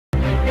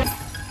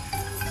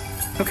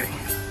Okay,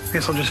 I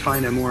guess I'll just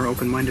find a more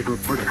open-minded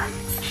reporter.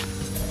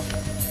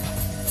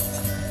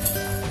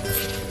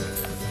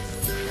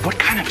 What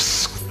kind of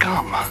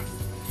scum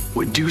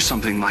would do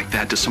something like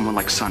that to someone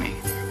like Sonny?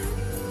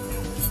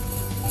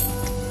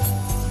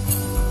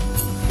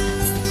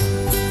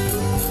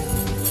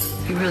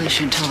 You really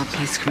shouldn't tell the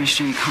police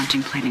commissioner you're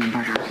contemplating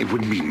murder. It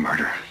wouldn't be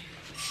murder.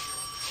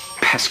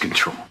 Pest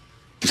control.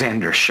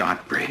 Xander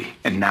shot Brady,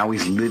 and now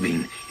he's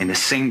living in the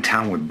same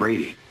town with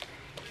Brady.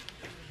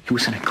 He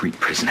was in a Greek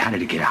prison. How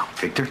did he get out,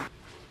 Victor?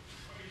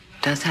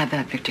 Does have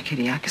that Victor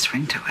Kiriakis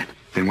ring to it.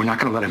 Then we're not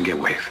going to let him get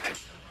away with it.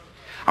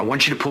 I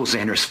want you to pull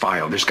Xander's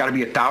file. There's got to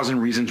be 1,000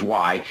 reasons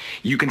why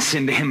you can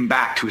send him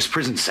back to his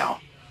prison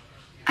cell.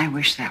 I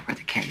wish that were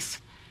the case.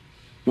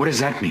 What does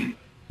that mean?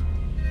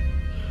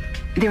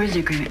 There was an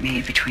agreement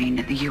made between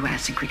the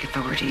U.S. and Greek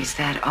authorities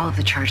that all of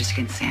the charges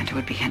against Xander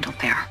would be handled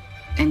there,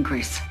 in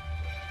Greece.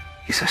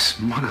 He's a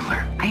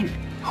smuggler.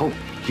 Hope,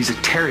 he's a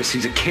terrorist.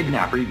 He's a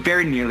kidnapper. He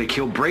very nearly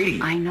killed Brady.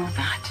 I know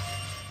that.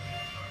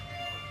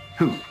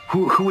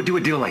 Who would do a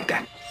deal like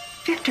that?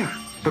 Victor.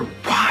 But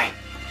why?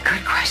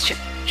 Good question.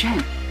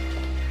 Jen.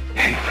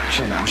 Hey,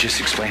 Jen, I was just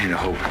explaining to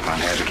Hope about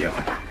Abigail.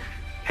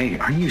 Hey,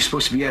 aren't you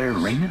supposed to be at her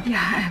arraignment?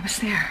 Yeah, I was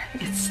there.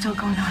 It's still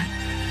going on.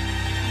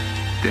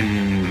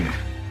 Then...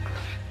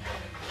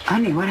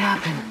 Honey, what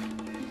happened?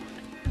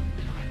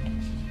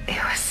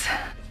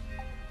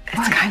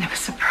 It's kind of a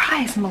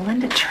surprise.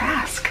 Melinda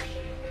Trask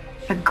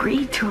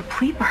agreed to a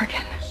plea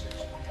bargain.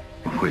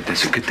 Wait,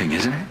 that's a good thing,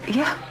 isn't it?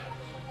 Yeah.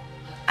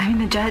 I mean,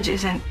 the judge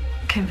isn't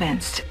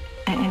convinced,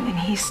 and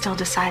he's still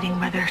deciding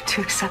whether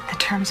to accept the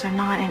terms or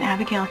not. And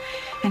Abigail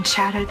and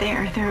Chad are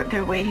there.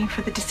 They're waiting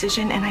for the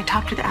decision, and I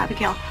talked to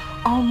Abigail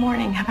all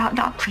morning about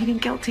not pleading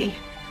guilty.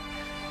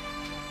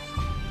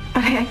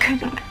 But I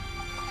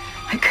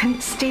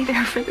couldn't stay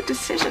there for the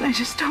decision. I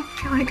just don't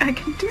feel like I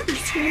can do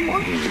this anymore.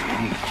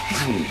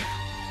 Hey.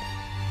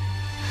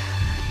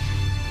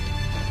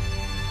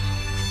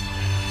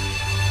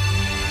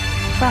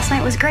 Last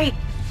night was great.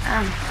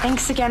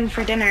 Thanks again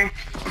for dinner.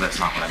 Well, that's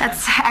not what I meant.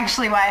 That's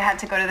actually why I had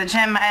to go to the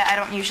gym. I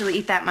don't usually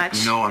eat that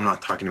much. No, I'm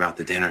not talking about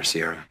the dinner,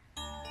 Sierra.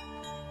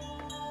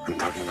 I'm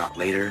talking about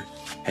later.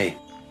 Hey,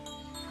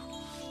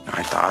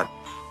 I thought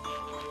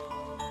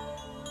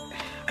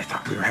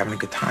we were having a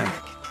good time.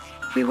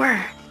 We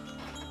were.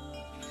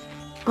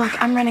 Look,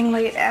 I'm running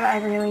late, and I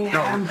really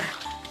am.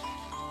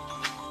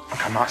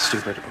 Look, I'm not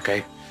stupid,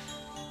 okay?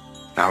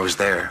 I was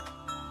there.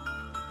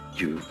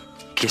 You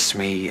kissed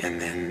me, and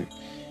then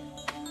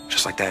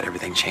just like that,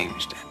 everything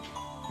changed.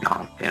 And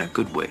not in a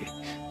good way.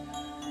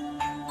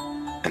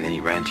 And then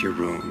you ran to your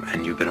room,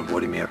 and you've been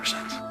avoiding me ever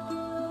since.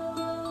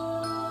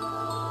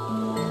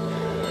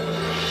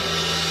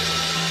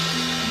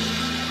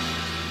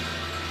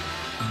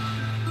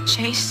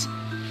 Chase,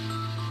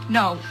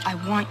 no, I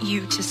want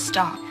you to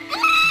stop.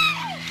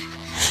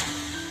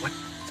 What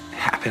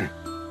happened,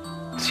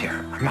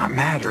 Sierra? I'm not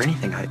mad or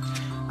anything. I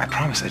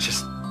promise. I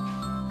just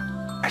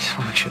want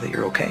to make sure that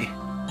you're okay.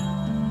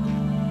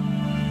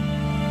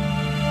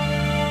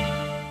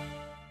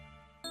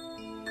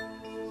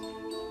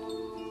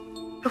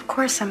 Of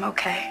course I'm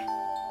okay.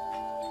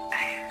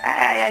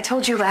 I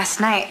told you last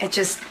night, it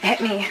just hit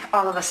me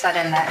all of a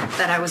sudden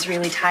that I was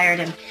really tired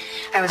and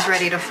I was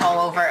ready to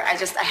fall over. I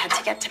had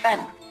to get to bed.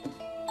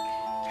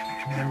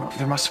 I mean,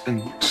 there must have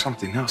been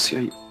something else.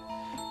 Yeah,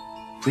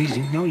 please,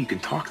 you know you can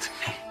talk to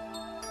me.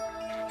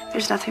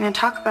 There's nothing to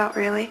talk about,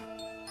 really.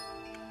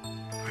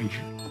 Are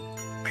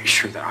you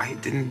sure that I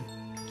didn't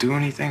do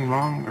anything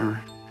wrong,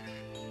 or?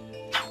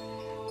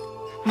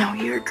 No,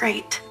 you're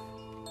great.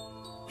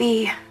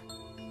 We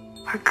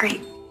are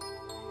great.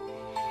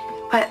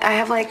 But I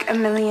have like a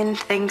million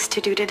things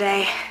to do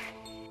today.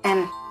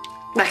 And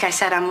like I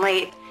said, I'm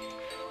late.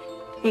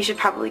 You should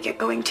probably get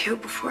going too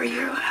before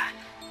you're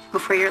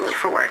late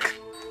for work.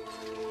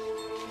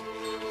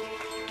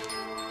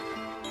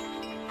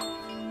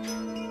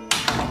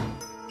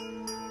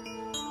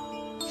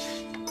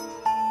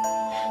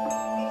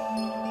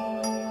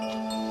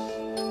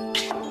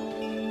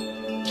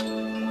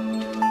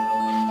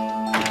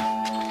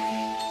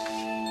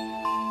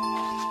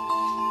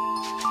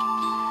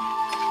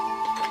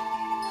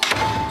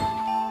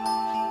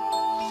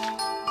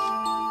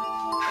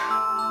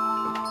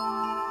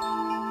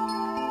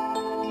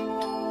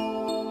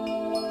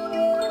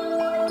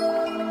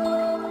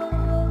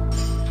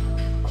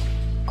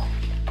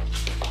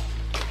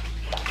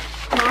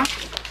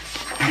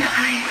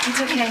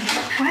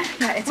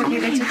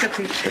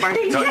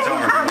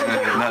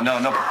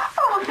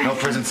 No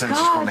prison sentence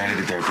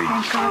coordinated therapy. You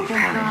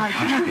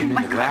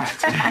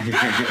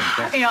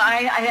know,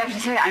 I have to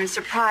say, I'm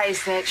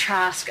surprised that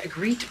Trask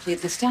agreed to plead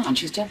this down.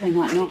 She's definitely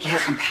not known for her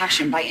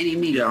compassion by any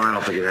means. Yeah, I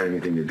don't think it had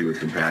anything to do with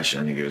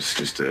compassion. I think it was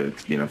just a,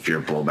 fear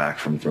of blowback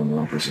from throwing the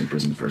wrong person in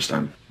prison the first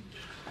time.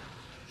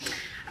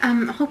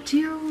 Hope, do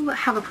you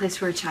have a place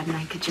where Chad and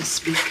I could just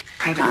speak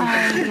privately?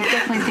 I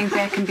definitely think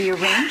that can be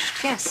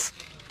arranged. Yes.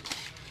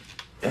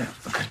 Yeah,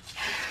 okay.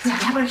 Yeah,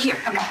 how about here?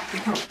 Okay.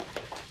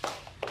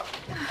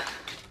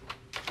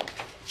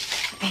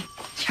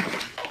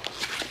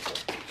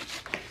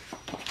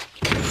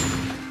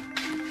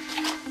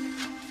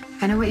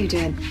 I know what you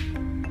did.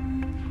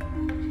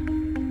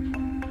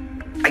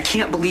 I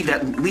can't believe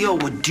that Leo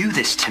would do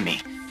this to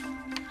me.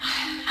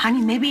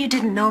 Honey, maybe you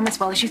didn't know him as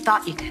well as you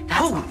thought you did.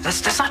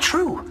 That's not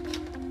true.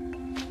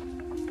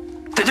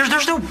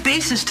 There's no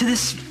basis to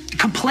this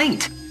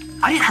complaint.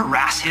 I didn't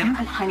harass him.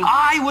 Honey.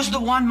 I was the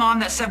one, Mom,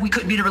 that said we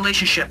couldn't be in a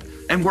relationship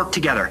and work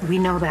together. We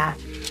know that.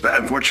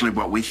 But unfortunately,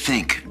 what we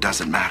think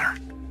doesn't matter.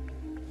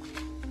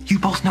 You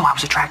both know I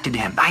was attracted to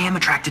him. I am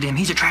attracted to him.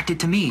 He's attracted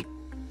to me.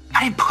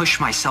 I didn't push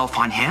myself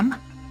on him.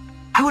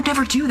 I would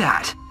never do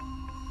that.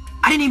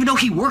 I didn't even know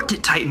he worked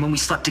at Titan when we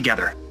slept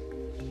together.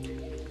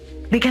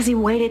 Because he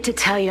waited to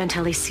tell you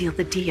until he sealed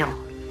the deal.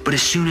 But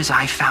as soon as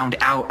I found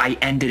out, I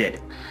ended it.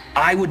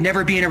 I would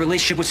never be in a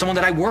relationship with someone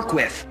that I work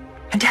with.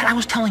 And Dad, I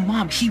was telling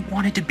Mom he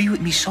wanted to be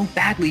with me so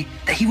badly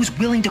that he was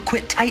willing to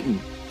quit Titan.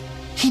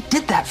 He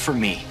did that for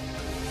me.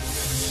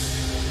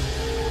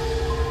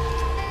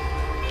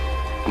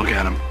 Look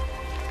at him.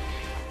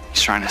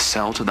 He's trying to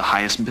sell to the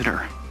highest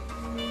bidder.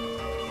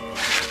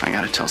 I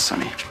gotta tell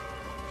Sonny.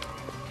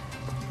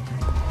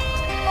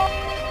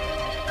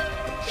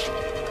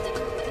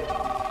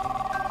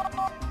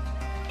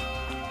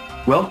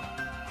 Well?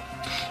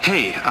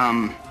 Hey,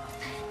 I'm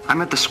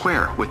at the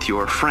square with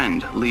your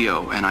friend,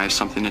 Leo, and I have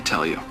something to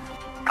tell you.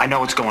 I know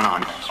what's going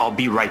on. I'll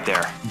be right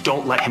there.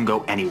 Don't let him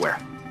go anywhere.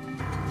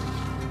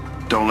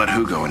 Don't let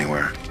who go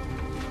anywhere?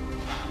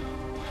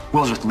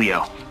 Will's with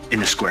Leo in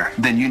the square.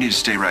 Then you need to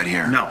stay right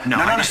here. No,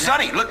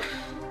 Sonny, look.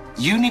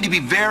 You need to be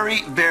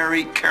very,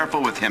 very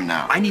careful with him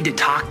now. I need to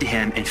talk to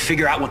him and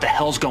figure out what the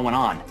hell's going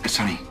on. Hey,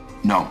 Sonny,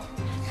 no.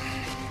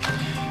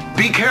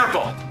 Be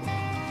careful.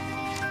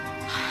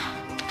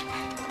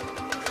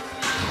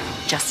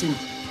 Justin,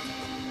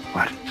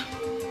 What?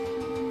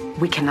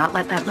 we cannot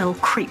let that little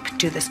creep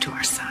do this to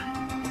our son.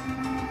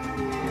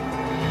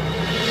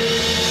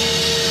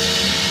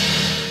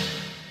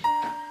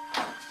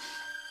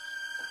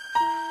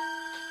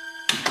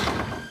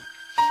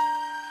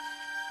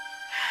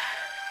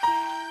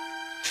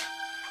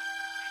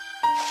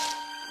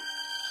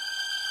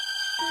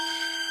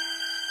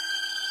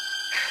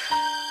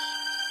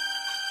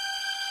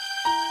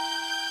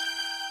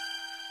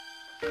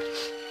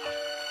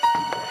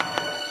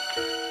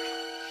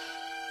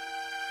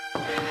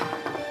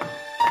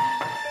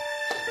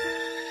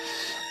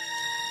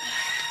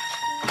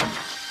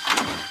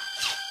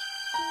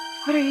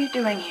 What are you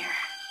doing here?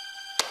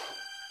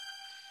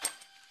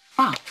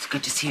 Well, it's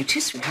good to see you too,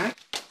 sweetheart.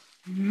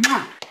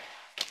 Mwah.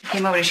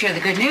 Came over to share the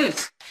good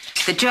news.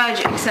 The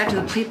judge accepted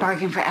the plea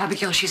bargain for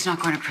Abigail. She's not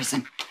going to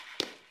prison.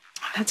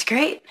 That's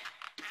great.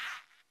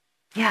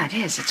 Yeah, it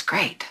is. It's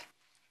great.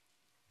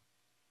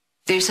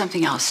 There's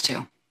something else,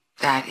 too,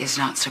 that is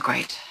not so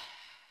great.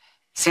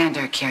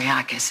 Xander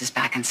Kyriakis is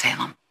back in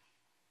Salem.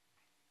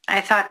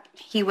 I thought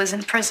he was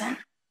in prison.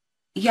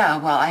 Yeah,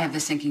 well, I have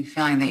this sinking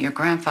feeling that your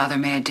grandfather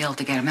made a deal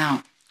to get him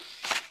out.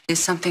 There's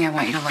something I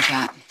want you to look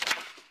at.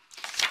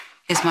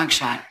 His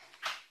mugshot.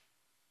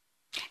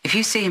 If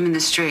you see him in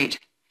the street,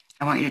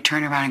 I want you to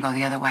turn around and go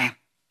the other way.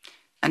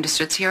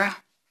 Understood, Sierra?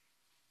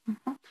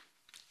 Mm-hmm.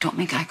 Don't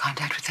make eye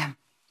contact with him.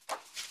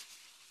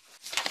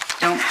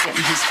 Don't get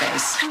in his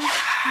face.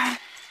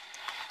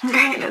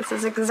 Great, this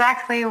is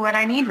exactly what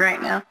I need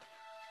right now.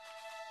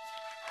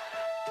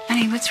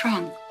 Honey, what's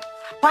wrong?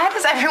 Why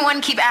does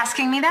everyone keep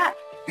asking me that?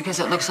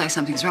 Because it looks like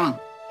something's wrong.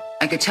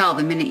 I could tell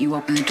the minute you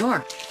opened the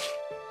door.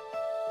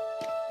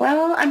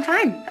 Well, I'm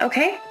fine,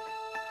 okay?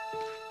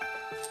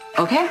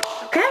 Okay?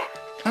 Okay?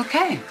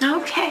 Okay.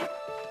 Okay.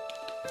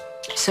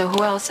 So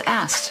who else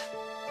asked?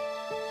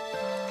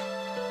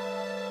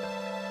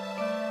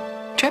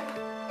 Trip?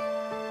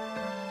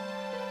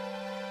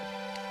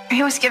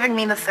 He was giving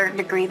me the 3rd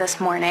degree this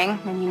morning,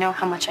 and you know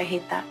how much I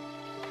hate that.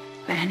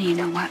 But honey, you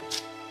know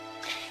what?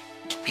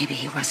 Maybe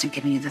he wasn't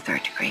giving you the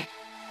 3rd degree.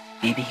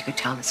 Maybe he could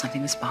tell that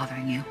something was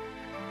bothering you,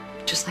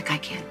 just like I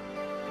can.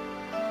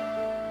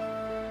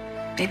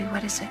 Baby,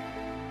 what is it?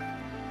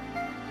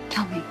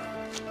 Tell me.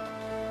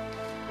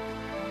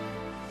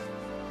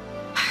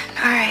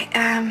 All right,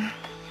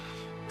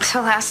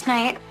 so last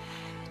night,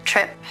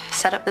 Trip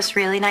set up this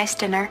really nice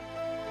dinner.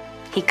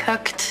 He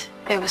cooked.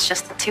 It was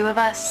just the 2 of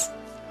us.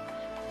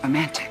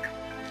 Romantic.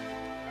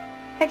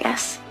 I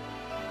guess.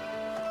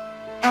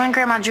 And then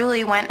Grandma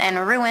Julie went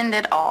and ruined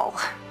it all.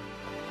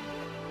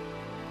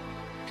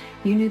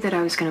 You knew that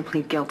I was going to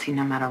plead guilty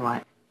no matter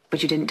what,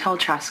 but you didn't tell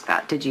Trask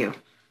that, did you?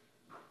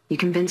 You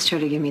convinced her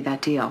to give me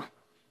that deal.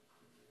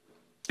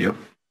 Yep.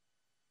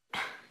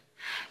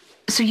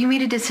 So you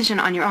made a decision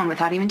on your own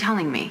without even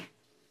telling me.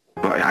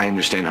 Well, I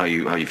understand how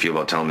you feel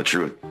about telling the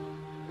truth.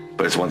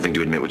 But it's one thing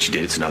to admit what you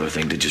did. It's another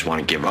thing to just want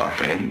to give up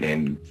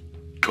and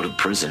go to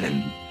prison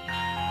and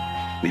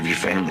leave your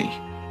family.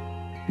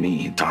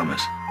 Me and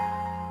Thomas.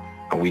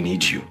 And we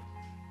need you.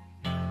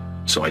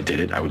 So I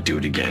did it. I would do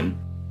it again.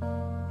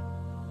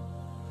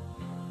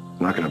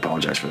 I'm not going to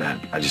apologize for that.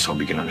 I just hope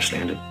you can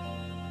understand it.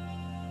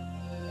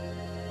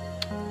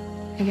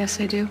 I guess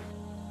I do.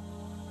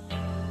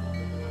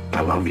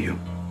 I love you.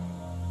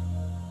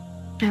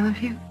 I love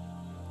you.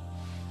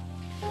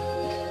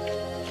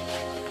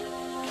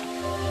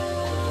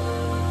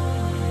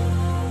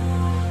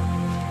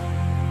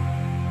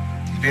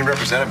 being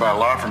represented by a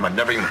law firm I've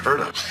never even heard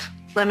of.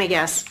 Let me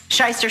guess.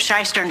 Shyster,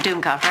 and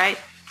Doomcuff, right?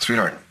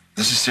 Sweetheart,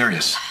 this is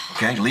serious,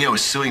 okay? Leo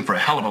is suing for a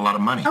hell of a lot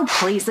of money. Oh,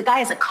 please. The guy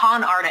is a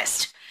con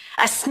artist.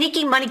 A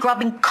sneaky,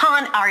 money-grubbing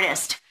con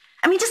artist.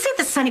 I mean, just think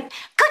that Sonny...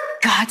 Good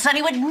God,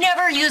 Sonny would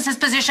never use his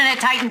position at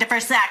Titan for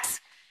sex.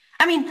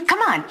 I mean, come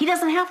on. He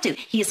doesn't have to.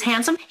 He is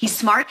handsome. He's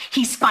smart.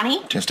 He's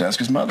funny. Just ask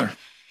his mother.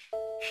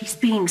 He's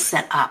being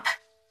set up.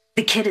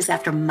 The kid is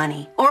after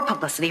money or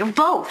publicity or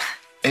both.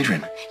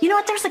 Adrian. You know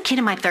what? There's a kid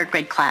in my 3rd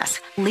grade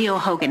class, Leo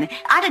Hogan.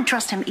 I didn't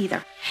trust him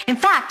either. In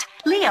fact,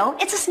 Leo,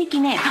 it's a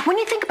sneaky name. When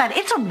you think about it,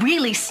 it's a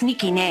really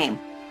sneaky name.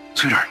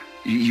 Sweetheart,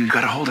 you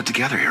got to hold it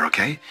together here,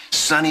 okay?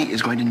 Sonny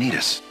is going to need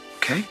us,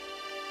 okay?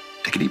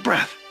 Take a deep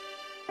breath.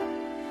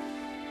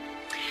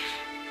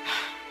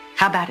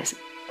 How bad is it?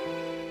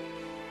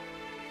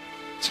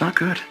 It's not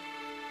good.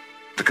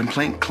 The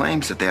complaint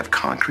claims that they have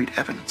concrete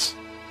evidence.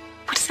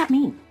 What does that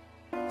mean?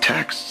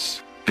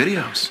 Texts,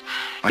 videos,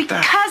 like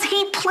that. Because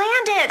he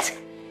planned it.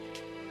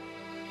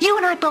 You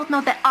and I both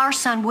know that our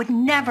son would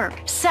never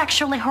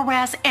sexually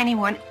harass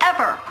anyone,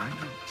 ever. I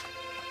know.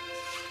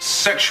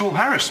 Sexual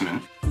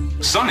harassment?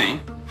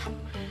 Sonny?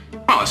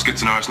 Well, it's good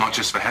to know it's not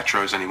just for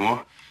heteros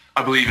anymore.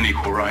 I believe in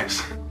equal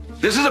rights.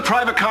 This is a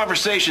private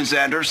conversation,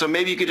 Xander, so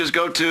maybe you could just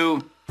go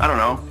to, I don't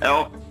know,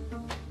 hell.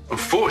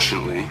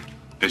 Unfortunately,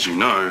 as you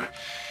know,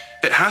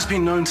 it has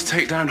been known to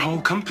take down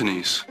whole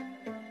companies.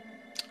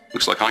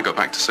 Looks like I got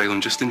back to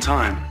Salem just in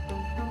time.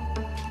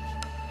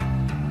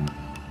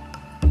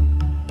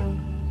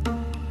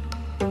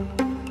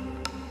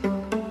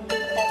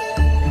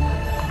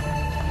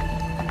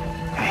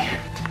 Hey,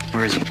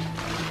 where is he?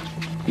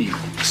 He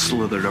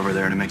slithered over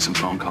there to make some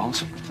phone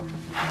calls.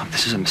 Look,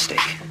 this is a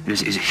mistake.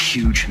 It is a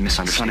huge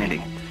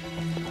misunderstanding.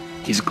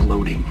 He's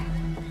gloating.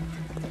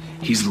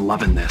 He's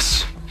loving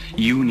this.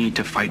 You need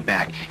to fight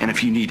back. And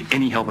if you need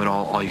any help at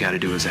all you gotta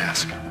do is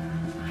ask.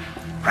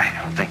 Right,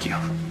 thank you.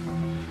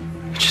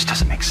 It just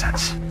doesn't make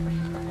sense.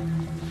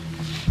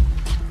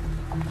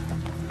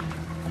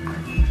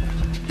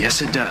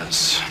 Yes, it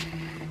does.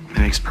 It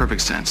makes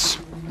perfect sense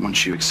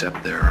once you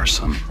accept there are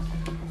some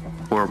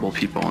horrible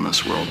people in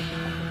this world.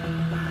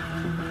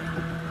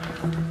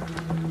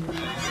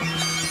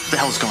 What the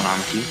hell's going on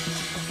with you?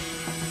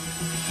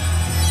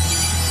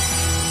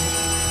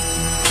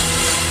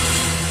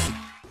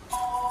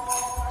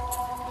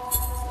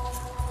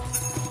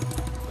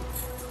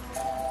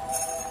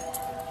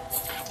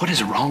 What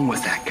is wrong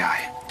with that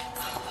guy?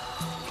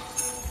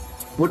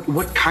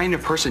 What kind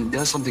of person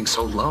does something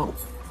so low?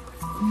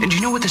 And do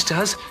you know what this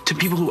does to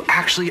people who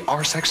actually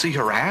are sexually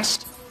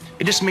harassed?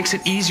 It just makes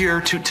it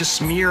easier to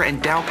smear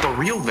and doubt the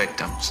real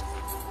victims.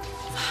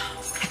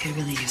 I could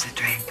really use a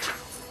drink.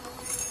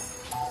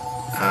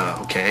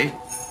 Okay.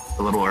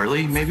 A little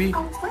early, maybe?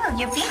 Oh, well,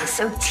 you're being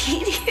so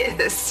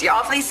tedious. You're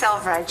awfully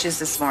self-righteous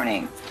this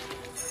morning.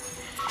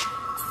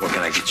 What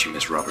can I get you,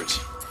 Miss Roberts?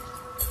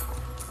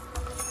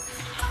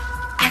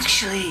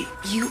 Actually,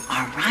 you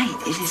are right.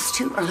 It is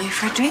too early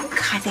for a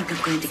drink. I think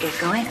I'm going to get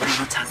going, and I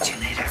will talk to you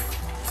later.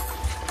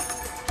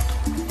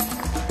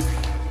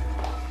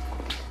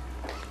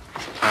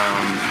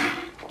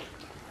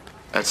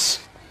 That's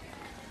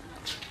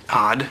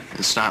odd.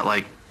 It's not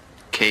like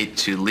Kate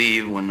to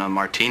leave when a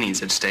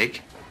martini's at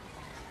stake.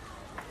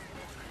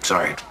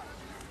 Sorry.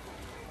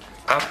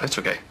 Oh, that's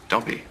okay.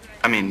 Don't be.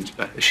 I mean,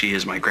 she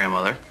is my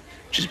grandmother.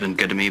 She's been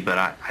good to me, but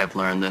I have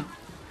learned that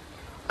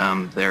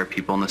there are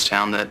people in this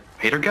town that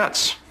hate her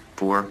guts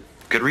for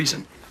good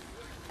reason.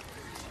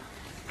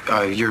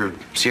 You're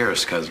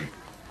Sierra's cousin.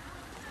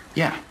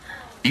 Yeah.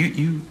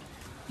 You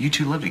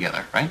two live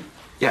together, right?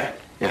 Yeah.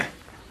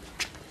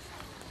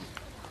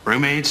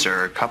 Roommates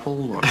or a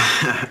couple? Or...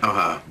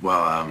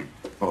 well,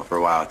 for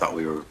a while I thought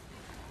we were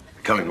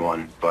becoming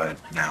one, but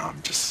now I'm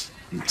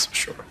not so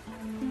sure.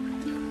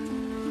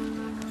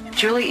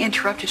 Julie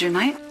interrupted your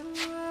night?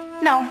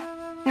 No,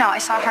 I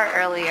saw her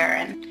earlier,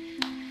 and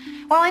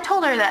well, I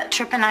told her that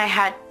Tripp and I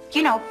had,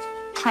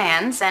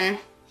 plans, and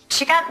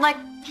she got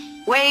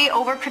way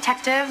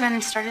overprotective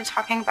and started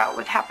talking about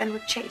what happened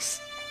with Chase.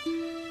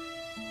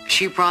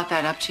 She brought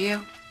that up to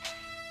you?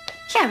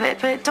 Yeah,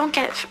 but don't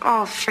get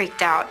all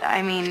freaked out.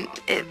 I mean,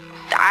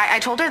 I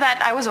told her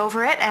that I was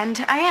over it,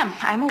 and I am.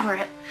 I'm over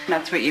it.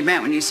 That's what you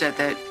meant when you said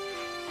that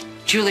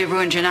Julie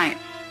ruined your night.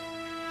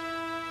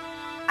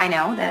 I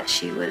know that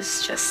she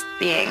was just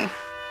being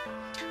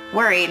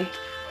worried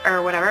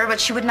or whatever,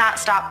 but she would not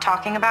stop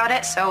talking about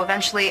it, so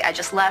eventually I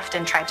just left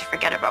and tried to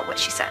forget about what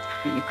she said.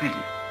 You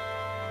couldn't?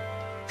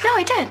 No,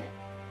 I did.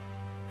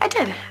 I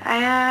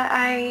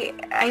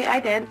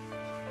did.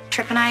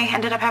 Tripp and I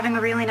ended up having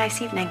a really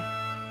nice evening.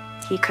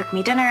 He cooked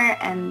me dinner,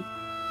 and...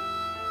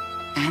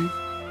 And?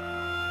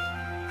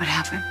 What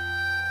happened?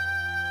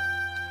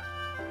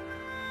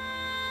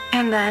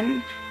 And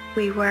then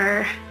we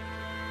were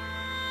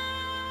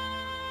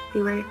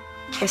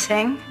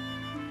kissing.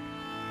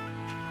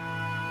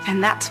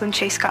 And that's when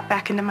Chase got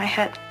back into my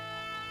head.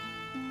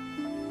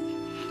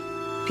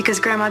 Because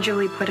Grandma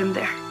Julie put him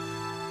there.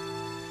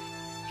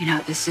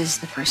 This is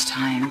the first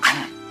time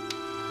that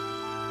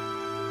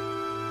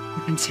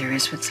You've been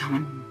serious with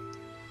someone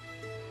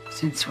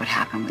since what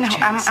happened with No,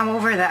 Chase. I'm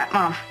over that,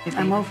 Mom.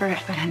 I'm over it.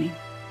 But honey,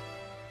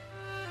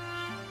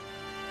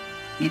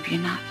 maybe you're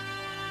not.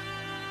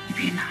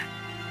 Maybe you're not.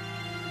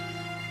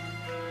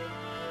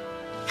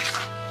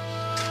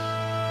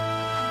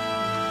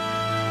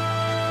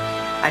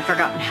 I'd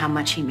forgotten how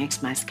much he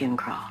makes my skin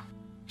crawl.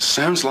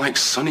 Sounds like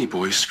Sonny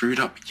Boy screwed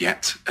up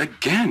yet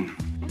again.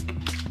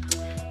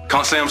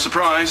 Can't say I'm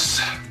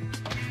surprised.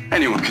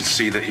 Anyone could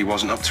see that he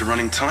wasn't up to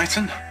running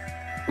Titan.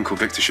 Uncle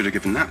Victor should have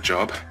given that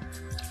job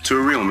to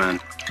a real man.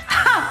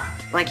 Ha!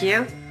 Like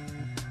you?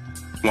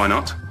 Why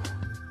not?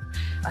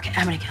 Okay,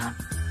 I'm gonna kill him.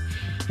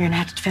 You're gonna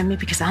have to defend me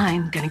because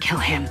I'm gonna kill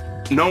him.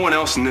 No one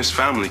else in this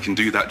family can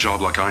do that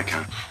job like I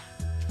can.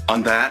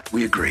 On that,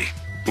 we agree.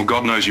 Well,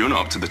 God knows you're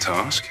not up to the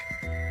task.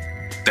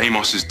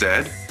 Deimos is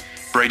dead.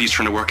 Brady's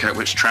trying to work out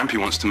which tramp he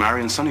wants to marry,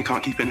 and Sonny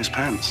can't keep it in his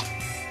pants.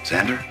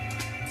 Xander,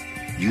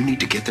 you need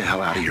to get the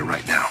hell out of here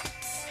right now.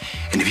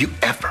 And if you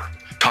ever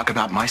talk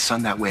about my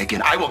son that way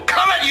again, I will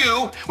come at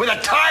you with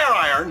a tire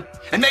iron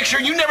and make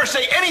sure you never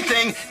say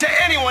anything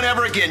to anyone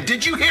ever again.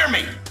 Did you hear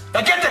me?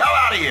 Now get the hell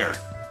out of here.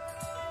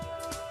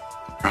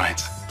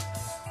 Right.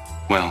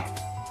 Well,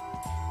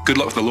 good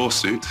luck with the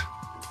lawsuit.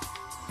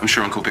 I'm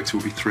sure Uncle Victor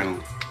will be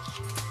thrilled.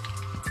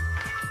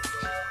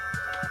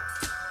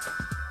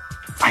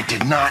 I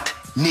did not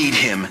need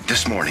him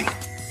this morning.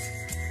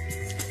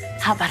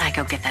 How about I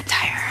go get that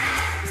tire?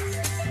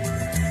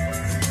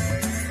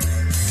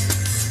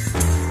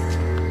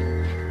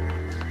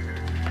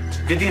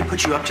 Vivian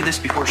put you up to this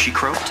before she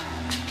croaked?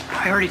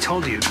 I already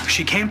told you.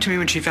 She came to me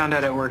when she found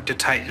out I worked at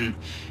Titan,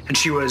 and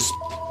she was,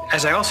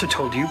 as I also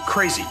told you,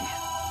 crazy.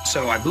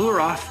 So I blew her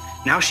off.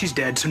 Now she's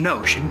dead, so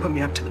no, she didn't put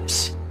me up to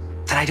this.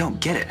 Then I don't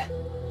get it.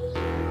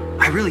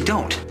 I really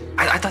don't.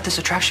 I thought this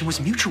attraction was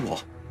mutual.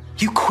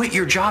 You quit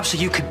your job so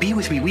you could be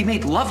with me. We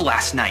made love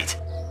last night.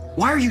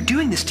 Why are you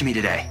doing this to me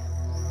today?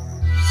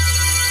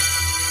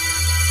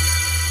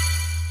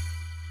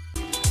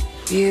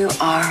 You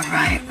are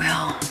right,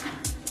 Will.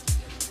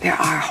 There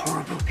are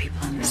horrible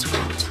people in this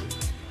world,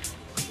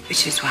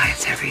 which is why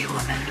it's every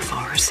woman for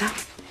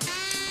herself.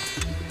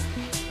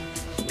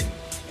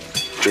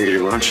 Drinking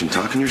your lunch and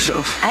talking to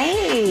yourself?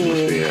 Hey!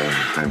 Must be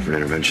time for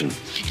intervention.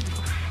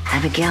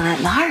 Abigail at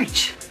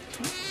large.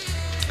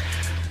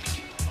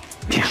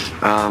 Yeah.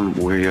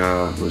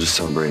 We're just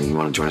celebrating. You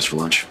want to join us for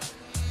lunch?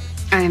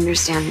 I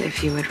understand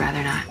if you would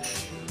rather not.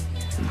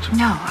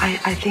 No,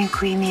 I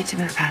think we need to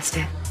move past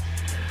it.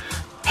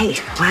 Hey,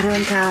 why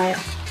don't I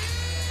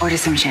order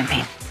some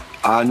champagne?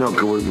 No,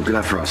 good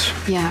night for us.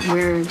 Yeah,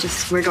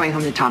 we're going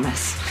home to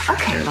Thomas.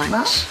 Okay, lunch.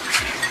 well,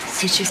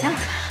 suit yourself.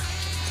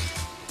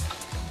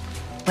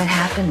 What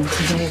happened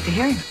today at the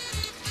hearing?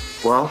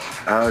 Well,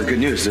 good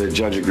news. The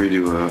judge agreed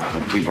to a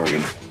plea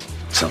bargain.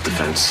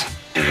 Self-defense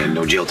and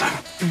no jail time.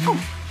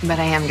 Mm-hmm. But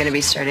I am going to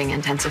be starting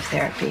intensive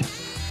therapy.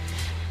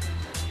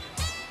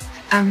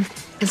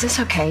 Is this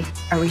okay?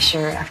 Are we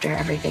sure after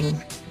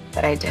everything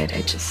that I did?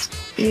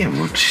 Yeah,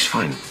 well, she's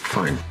fine.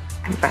 Fine.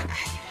 But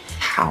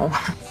how?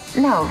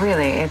 No,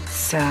 really,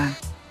 it's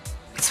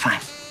fine.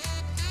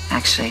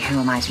 Actually, who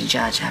am I to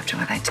judge after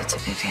what I did to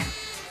Vivian?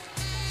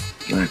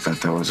 I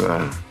thought that was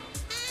a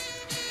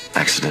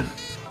accident.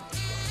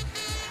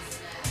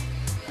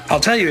 I'll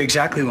tell you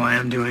exactly why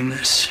I'm doing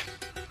this.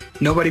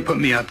 Nobody put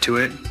me up to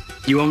it.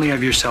 You only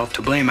have yourself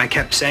to blame. I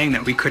kept saying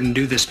that we couldn't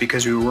do this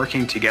because we were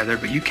working together,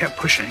 but you kept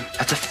pushing.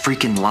 That's a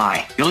freaking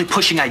lie. The only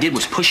pushing I did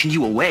was pushing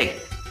you away.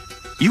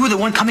 You were the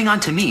one coming on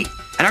to me.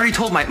 And I already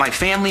told my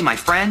family, my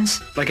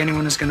friends. Like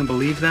anyone is going to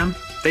believe them?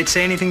 They'd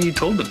say anything you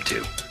told them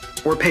to.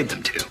 Or paid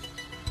them to.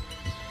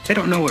 They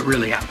don't know what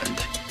really happened.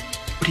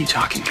 What are you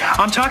talking about?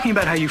 I'm talking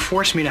about how you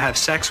forced me to have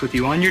sex with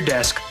you on your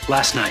desk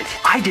last night.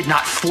 I did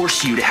not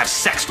force you to have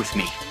sex with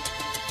me.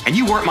 And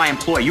you weren't my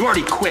employee. You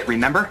already quit,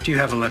 remember? Do you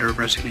have a letter of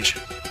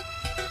resignation?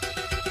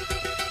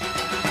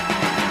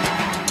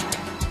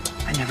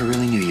 I never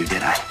really knew you,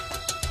 did I?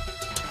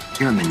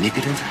 You're a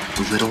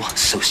manipulative little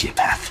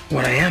sociopath.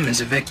 What I am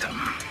is a victim.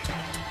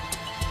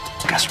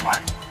 Guess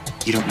what?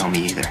 You don't know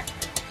me either.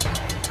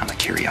 I'm a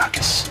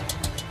Kyriakis.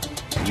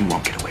 And you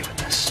won't get away with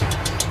this.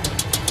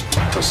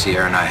 So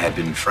Sierra and I had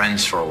been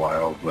friends for a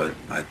while, but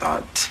I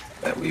thought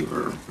that we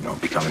were,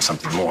 becoming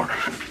something more.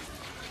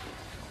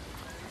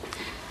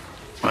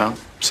 Well,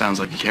 sounds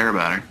like you care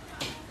about her.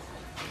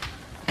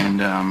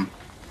 And,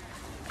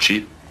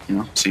 she,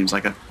 seems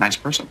like a nice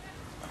person.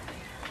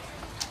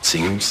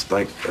 Seems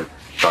like I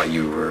thought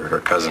you were her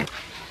cousin.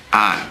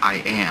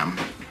 I am,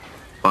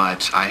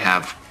 but I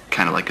have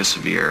kind of like a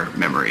severe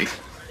memory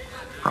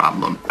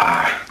problem.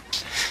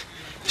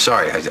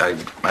 Sorry,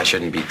 I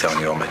shouldn't be telling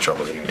you all my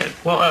troubles anymore.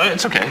 Well,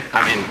 it's okay.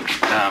 I mean,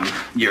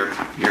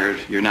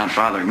 you're not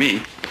bothering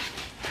me.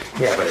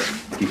 Yeah, but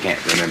if you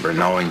can't remember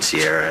knowing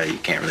Sierra, you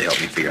can't really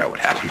help me figure out what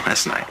happened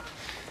last night.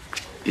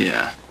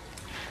 Yeah.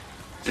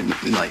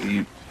 Like,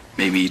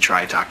 maybe you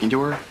try talking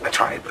to her? I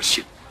tried, but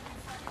she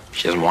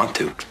doesn't want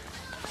to.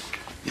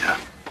 Yeah.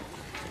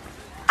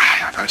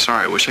 I'm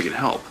sorry. I wish I could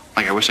help.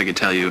 Like, I wish I could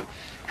tell you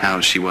how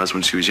she was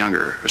when she was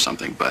younger or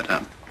something, but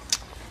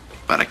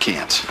but I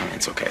can't.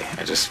 It's okay.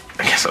 I guess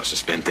I was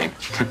just venting.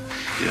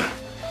 Yeah.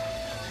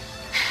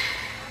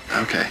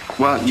 Okay.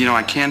 Well, you know,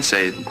 I can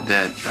say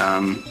that,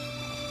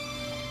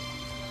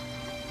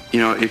 you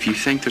know, if you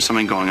think there's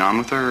something going on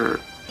with her,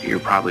 you're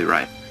probably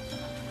right.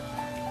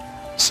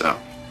 So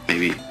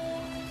maybe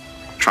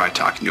try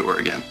talking to her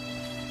again.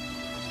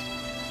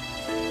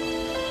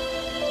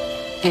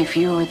 If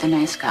you were the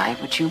nice guy,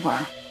 which you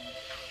were,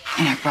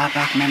 and it brought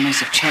back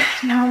memories of Chip.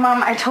 No,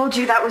 Mom, I told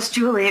you that was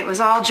Julie. It was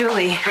all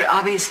Julie. But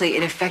obviously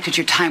it affected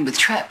your time with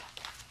Trip.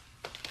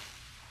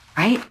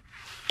 Right?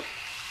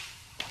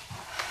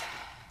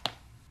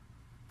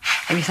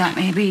 Have you thought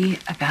maybe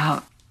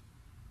about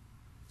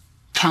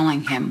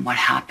telling him what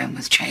happened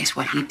with Chase,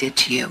 what he did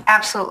to you?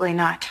 Absolutely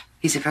not.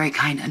 He's a very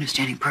kind,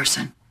 understanding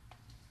person.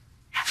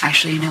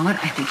 Actually, you know what?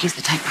 I think he's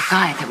the type of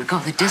guy that would go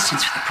the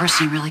distance for the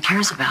person he really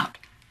cares about.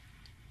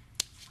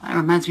 That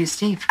reminds me of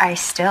Steve. I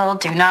still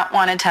do not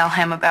want to tell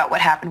him about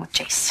what happened with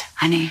Chase.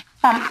 Honey.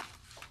 Mom,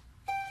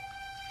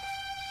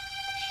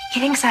 he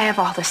thinks I have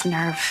all this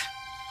nerve.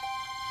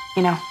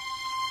 You know,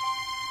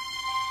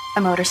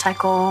 the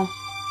motorcycle,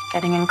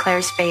 getting in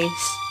Claire's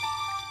face.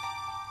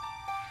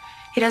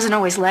 He doesn't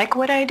always like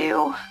what I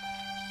do.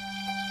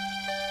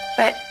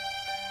 But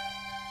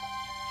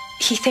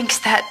he thinks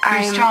that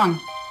You're strong.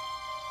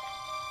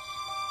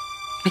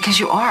 Because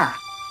you are.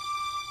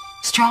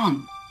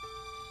 Strong.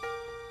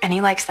 And he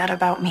likes that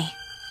about me.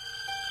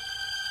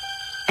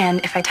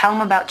 And if I tell him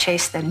about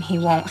Chase, then he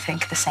won't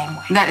think the same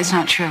way. That is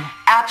not true.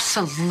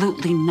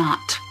 Absolutely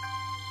not.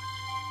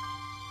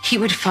 He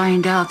would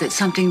find out that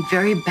something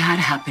very bad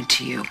happened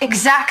to you.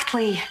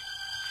 Exactly.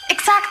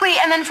 Exactly.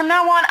 And then from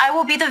now on, I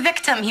will be the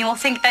victim. He will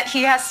think that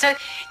he has to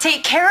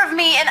take care of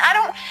me. And I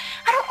don't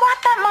want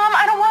that, Mom.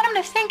 I don't want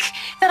him to think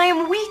that I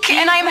am weak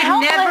and I am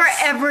helpless. Never,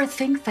 ever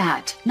think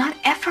that. Not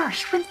ever.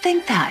 He wouldn't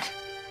think that.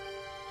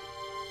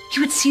 He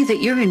would see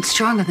that you're in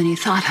stronger than he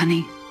thought,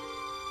 honey.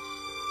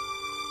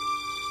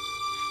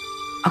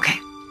 Okay.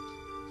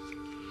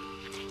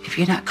 If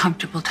you're not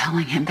comfortable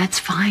telling him, that's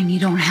fine. You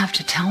don't have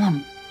to tell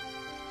him.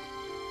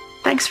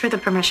 Thanks for the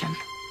permission.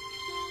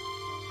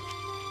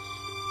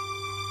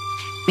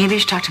 Maybe you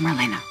should talk to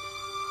Marlena.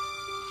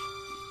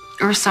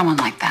 Or someone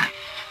like that.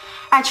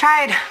 I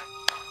tried.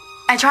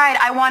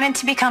 I wanted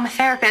to become a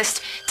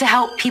therapist to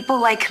help people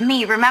like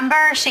me.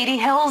 Remember Shady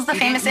Hills, the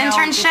famous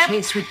internship?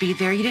 Chase would be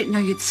there. You didn't know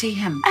you'd see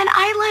him. And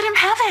I let him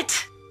have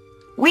it.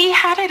 We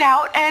had it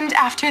out, and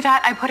after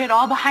that, I put it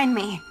all behind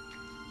me.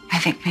 I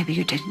think maybe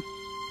you didn't.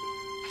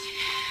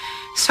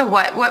 So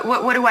what?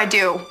 What do I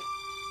do?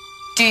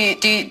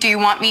 Do you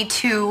want me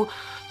to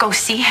go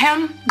see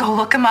him? Go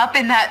look him up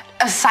in that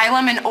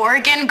asylum in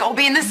Oregon? Go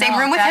be in the same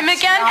room with him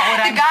again?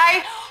 The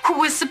guy who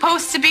was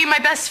supposed to be my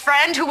best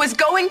friend, who was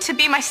going to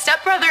be my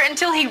stepbrother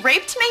until he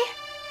raped me?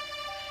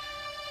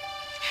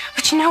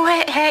 But you know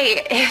what?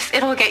 Hey, if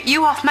it'll get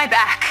you off my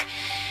back,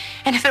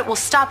 and if it will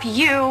stop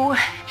you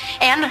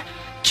and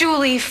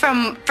Julie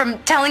from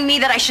telling me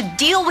that I should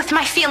deal with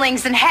my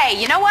feelings, then hey,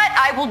 you know what?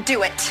 I will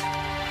do it.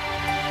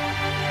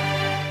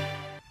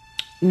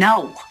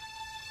 No.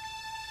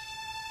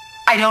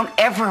 I don't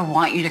ever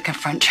want you to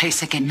confront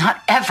Chase again.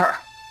 Not ever.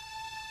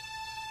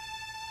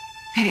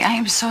 Baby, I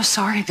am so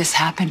sorry this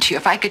happened to you.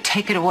 If I could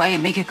take it away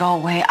and make it go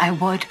away, I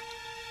would.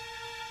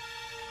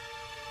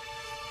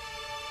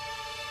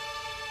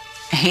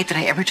 I hate that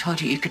I ever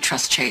told you you could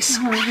trust Chase.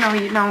 No,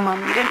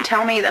 Mom. You didn't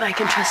tell me that I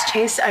can trust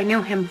Chase. I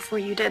knew him before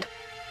you did.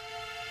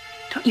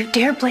 Don't you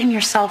dare blame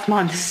yourself,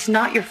 Mom. This is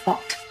not your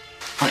fault.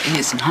 Well, it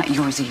is not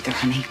yours either,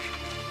 honey.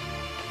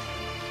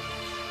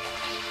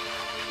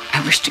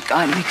 I wish to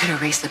God we could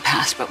erase the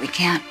past, but we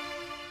can't.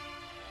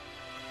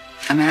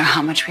 No matter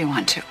how much we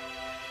want to.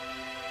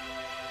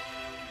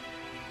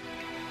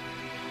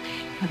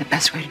 Well, the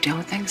best way to deal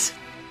with things,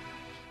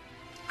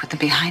 put them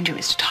behind you,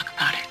 is to talk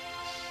about it.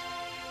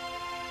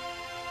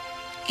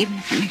 Even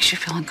if it makes you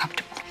feel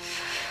uncomfortable.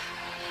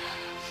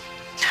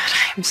 God,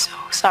 I am so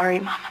sorry,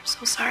 Mom. I'm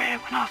so sorry I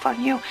went off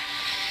on you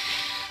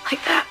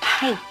like that.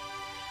 Hey.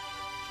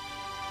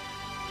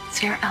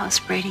 Sarah Alice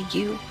Brady,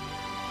 you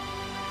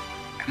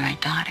are my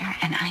daughter,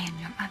 and I am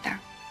your mother.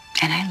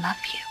 And I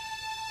love you.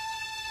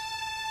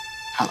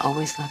 I'll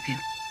always love you.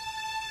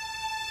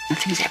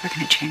 Nothing's ever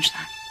going to change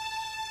that.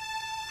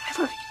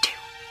 I love you too.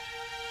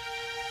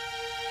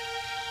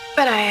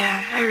 But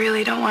I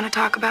really don't want to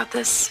talk about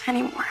this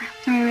anymore.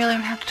 We really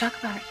don't have to talk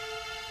about it.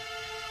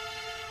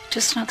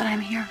 Just know that I'm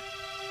here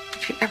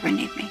if you ever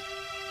need me.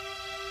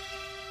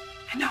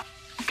 I know.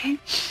 Okay?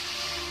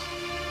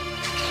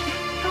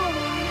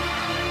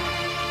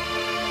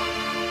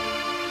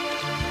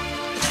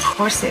 Of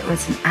course, it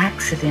was an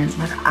accident.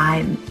 What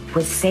I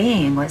was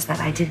saying was that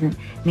I didn't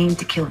mean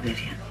to kill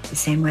Vivian, the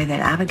same way that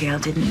Abigail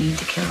didn't mean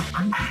to kill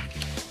Andre.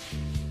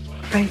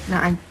 Right,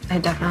 no, I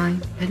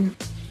definitely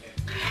didn't.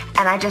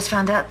 And I just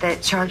found out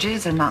that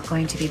charges are not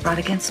going to be brought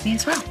against me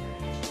as well.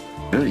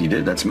 Really, you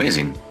did? That's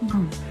amazing.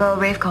 Well,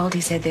 Rafe called.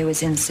 He said there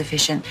was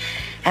insufficient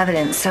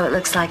evidence, so it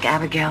looks like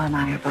Abigail and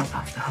I are both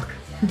off the hook.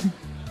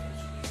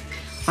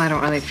 Well, I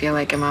don't really feel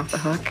like I'm off the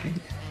hook.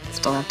 I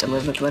still have to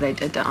live with what I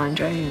did to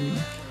Andre, and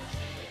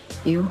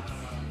You?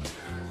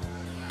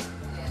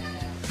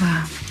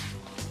 Well,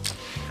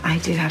 I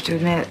do have to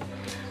admit,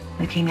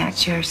 looking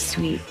at your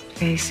sweet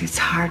face, it's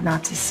hard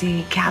not to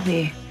see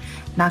Gabby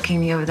knocking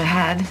me over the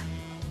head.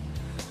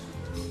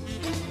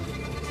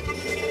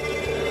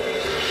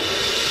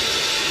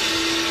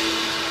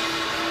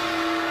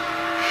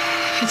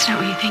 It's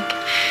not what you think.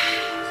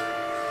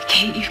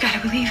 Kate, you've got to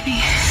believe me.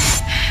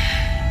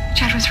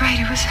 Chad was right.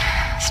 It was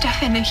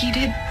Stefan, and he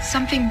did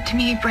something to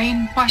me,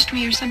 brainwashed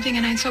me or something,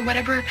 and so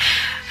whatever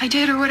I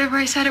did or whatever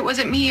I said, it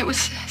wasn't me. It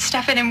was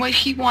Stefan and what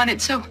he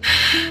wanted. So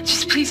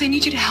just please, I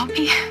need you to help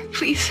me.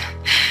 Please.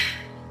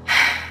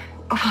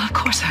 Oh, well, of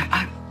course,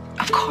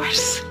 of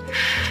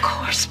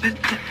course, but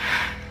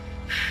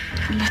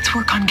let's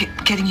work on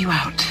getting you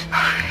out.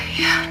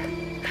 Yeah.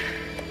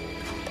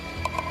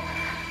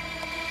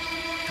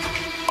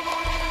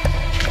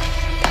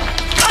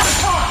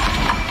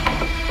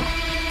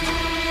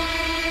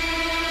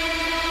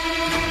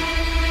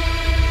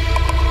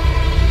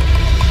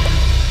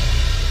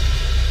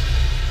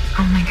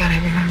 Oh my God, I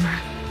remember.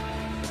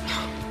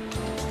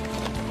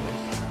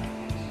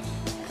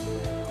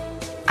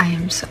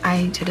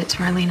 I did it to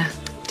Marlena,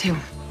 too.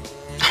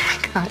 Oh my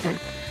God.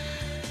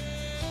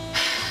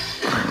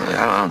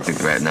 I don't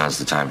think right now is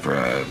the time for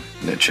a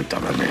trip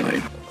down memory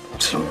lane.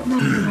 So. No,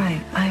 you're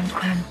right.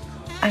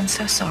 I'm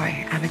so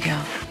sorry,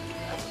 Abigail.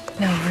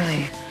 No,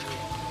 really.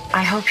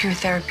 I hope your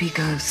therapy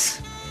goes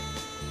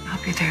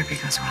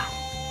well.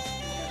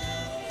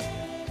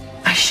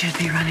 I should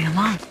be running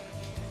along.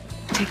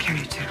 Take care,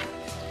 you two.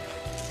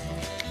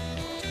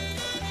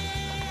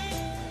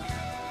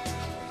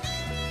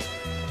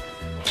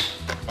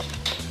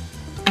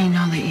 I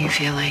know that you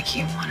feel like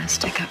you want to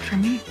stick up for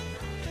me.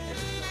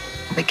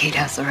 But Kate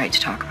has the right to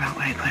talk about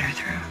what I put her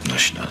through. No,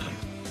 she doesn't.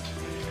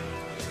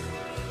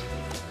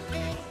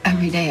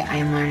 Every day I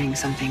am learning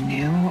something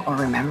new or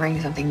remembering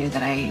something new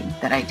that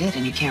I did,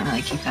 and you can't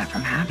really keep that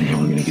from happening.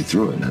 We're gonna get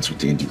through it, and that's what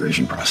the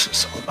integration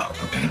process is all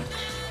about, okay?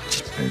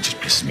 It just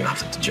pisses me off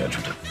that the judge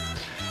would have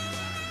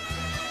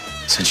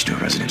sent you to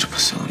a residential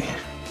facility.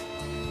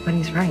 But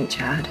he's right,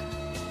 Chad.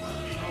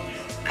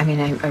 I mean,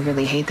 I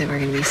really hate that we're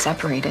going to be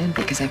separated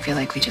because I feel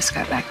like we just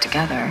got back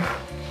together.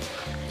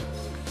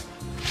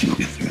 You'll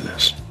get through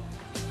this.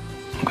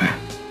 Okay?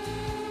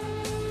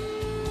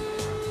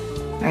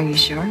 Are you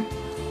sure?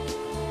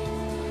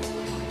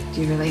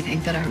 Do you really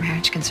think that our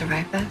marriage can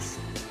survive this?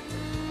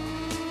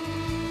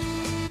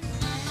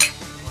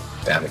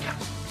 Abigail,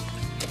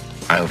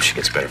 I hope she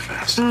gets better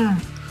fast.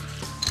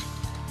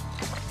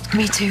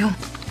 Me too.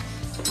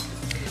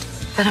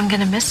 But I'm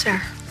gonna miss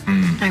her.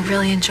 I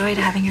really enjoyed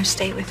having her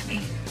stay with me.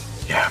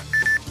 Yeah.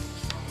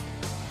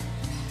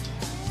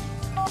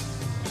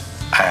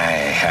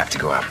 I have to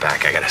go out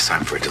back. I gotta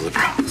sign for a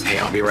delivery. Hey,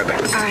 I'll be right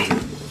back. All right.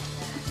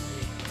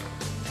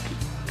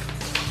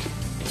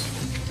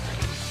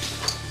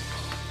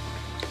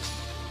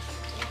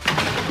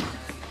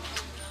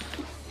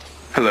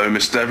 Hello,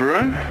 Miss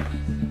Devereaux.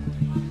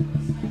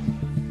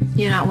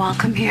 You're not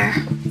welcome here.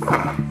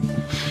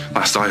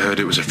 Last I heard,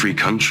 it was a free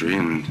country,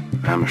 and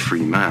I'm a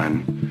free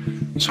man,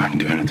 so I can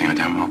do anything I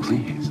damn well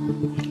please.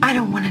 I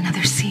don't want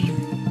another scene.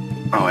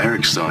 Oh,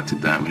 Eric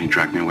started that when he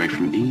dragged me away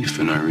from Eve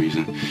for no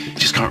reason. He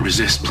just can't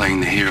resist playing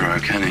the hero,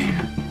 can he?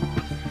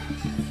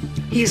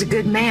 He's a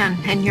good man,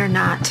 and you're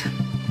not.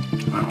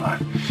 Well,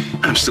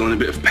 I'm still in a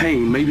bit of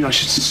pain. Maybe I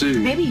should sue.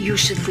 Maybe you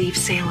should leave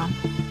Salem.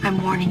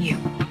 I'm warning you.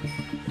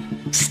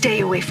 Stay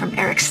away from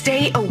Eric.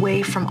 Stay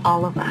away from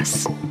all of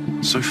us.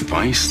 So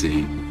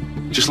feisty.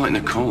 Just like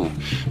Nicole.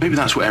 Maybe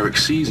that's what Eric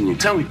sees in you.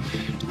 Tell me,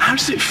 how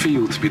does it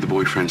feel to be the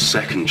boyfriend's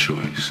second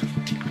choice?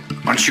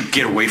 Why don't you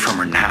get away from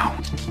her now?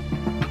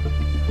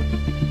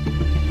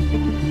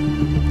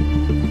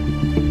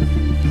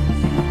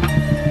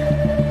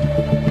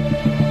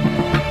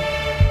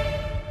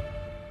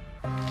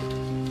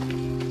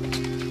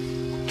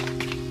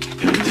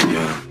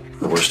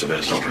 The worst of it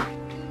is over.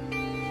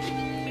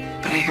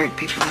 But I hurt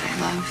people that I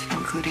love,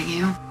 including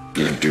you.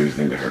 You didn't do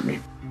anything to hurt me.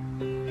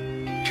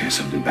 Okay,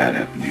 something bad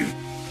happened to you.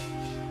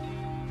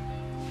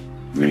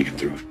 We're gonna get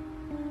through it.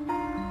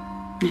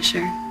 You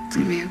sure? It's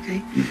gonna be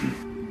okay?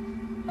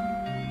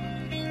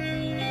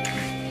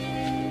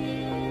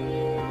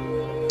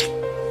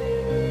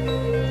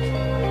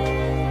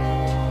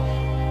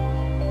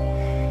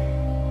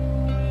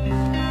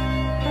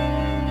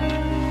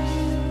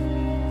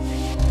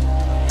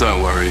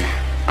 Don't worry,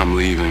 I'm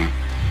leaving.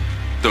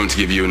 Don't want to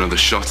give you another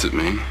shot at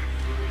me.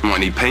 I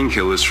might need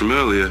painkillers from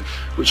earlier,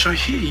 which I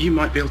hear you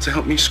might be able to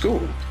help me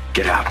score.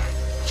 Get out.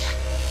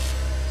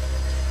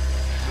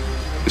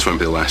 This won't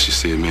be the last you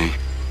see of me.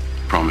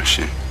 Promise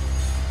you.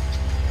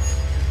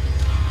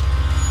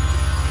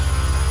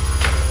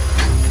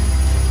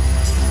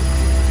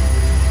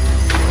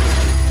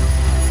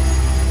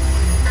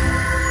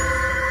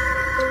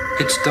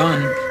 It's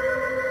done.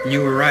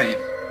 You were right.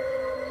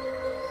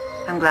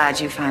 I'm glad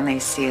you finally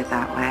see it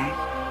that way.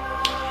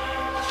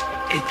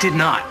 It did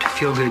not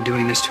feel good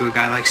doing this to a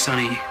guy like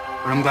Sonny,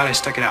 but I'm glad I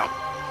stuck it out.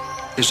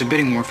 There's a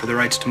bidding war for the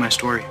rights to my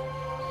story.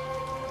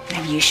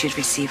 And you should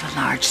receive a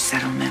large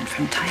settlement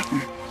from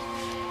Titan.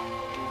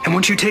 And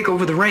once you take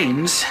over the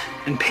reins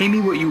and pay me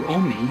what you owe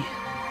me,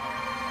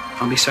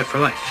 I'll be set for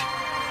life.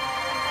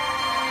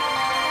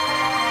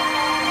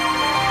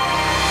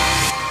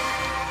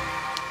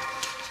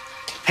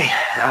 Hey,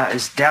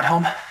 is Dad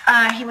home?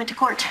 He went to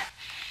court.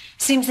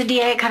 Seems the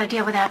DA got a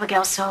deal with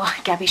Abigail, so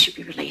Gabby should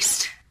be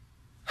released.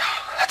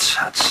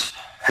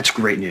 That's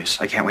great news.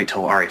 I can't wait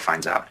till Ari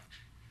finds out.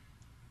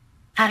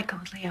 How'd it go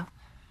with Leo?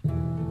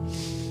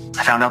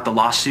 I found out the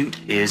lawsuit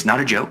is not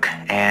a joke,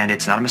 and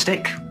it's not a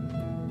mistake.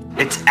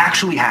 It's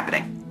actually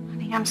happening.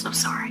 Honey, I'm so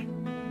sorry.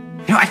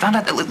 You know, I found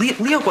out that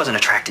Leo wasn't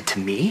attracted to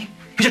me.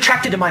 He was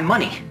attracted to my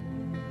money.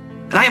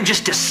 And I am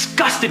just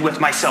disgusted with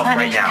myself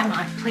Honey, right now. come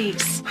on,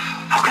 please.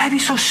 How could I be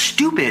so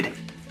stupid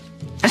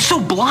and so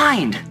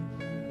blind?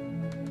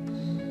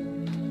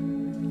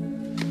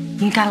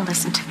 You gotta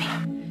listen to me.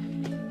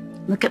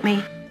 Look at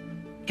me.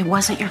 It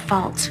wasn't your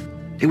fault.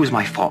 It was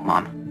my fault,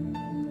 Mom.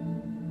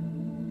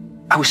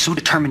 I was so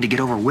determined to get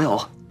over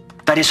Will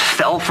that I just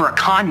fell for a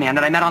con man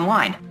that I met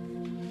online.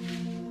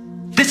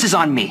 This is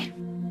on me.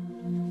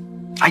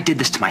 I did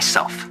this to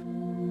myself.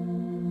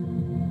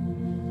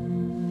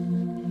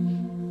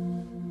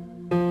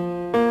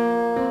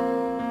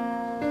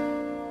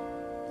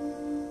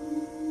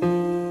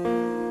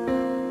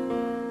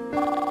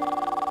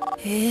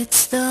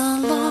 It's the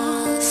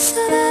loss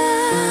that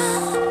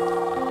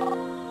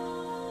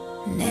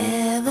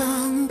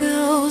never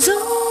goes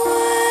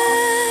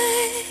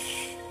away.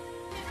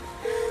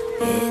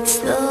 It's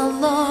the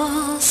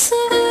loss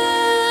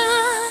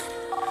that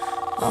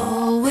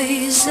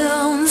always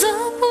owns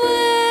a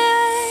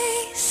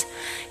place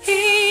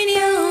in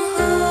your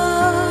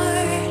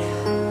heart,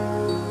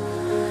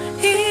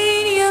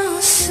 in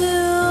your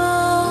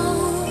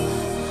soul,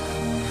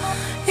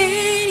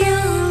 in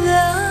your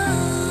love.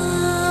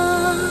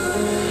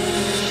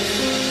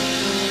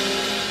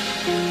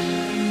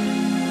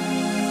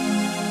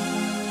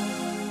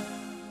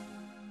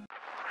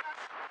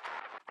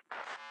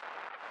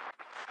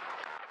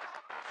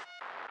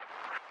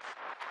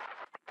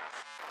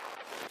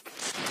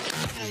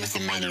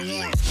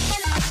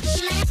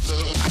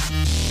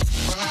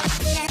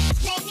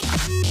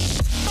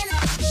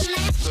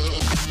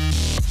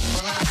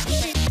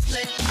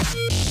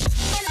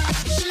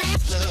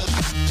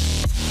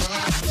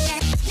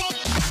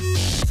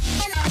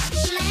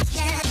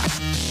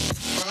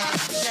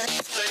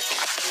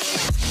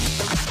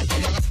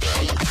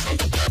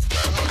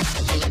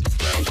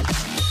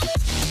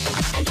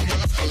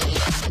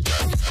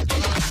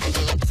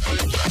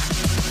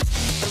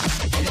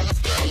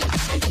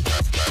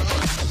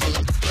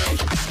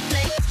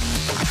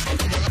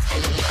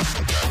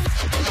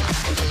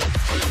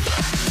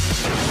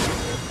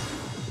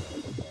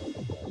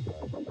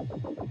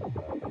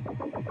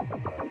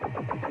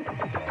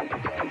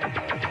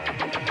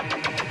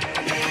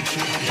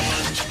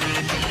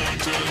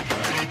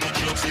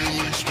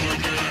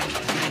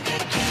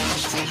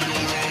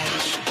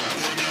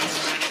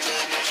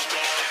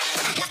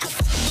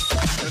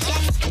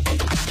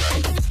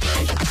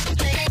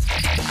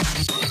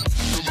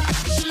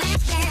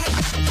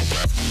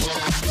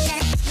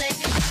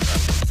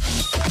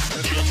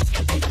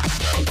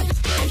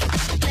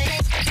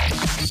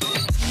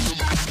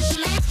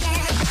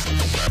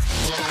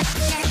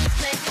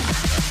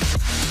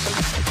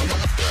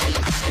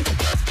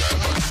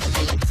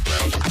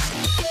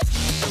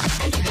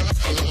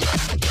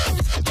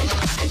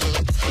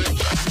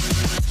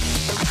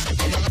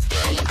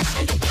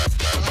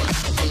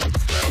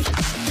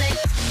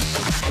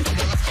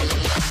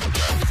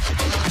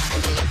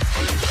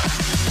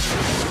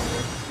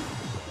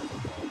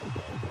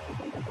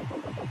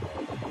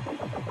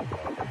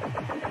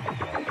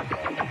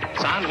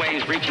 Sound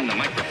waves reaching the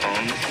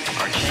microphone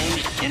are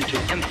changed into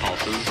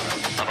impulses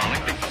of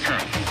electric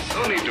current.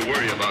 No need to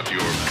worry about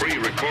your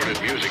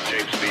pre-recorded music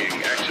tapes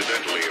being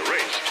accidentally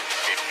erased.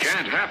 It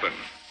can't happen.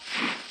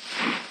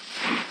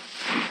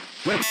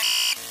 Well.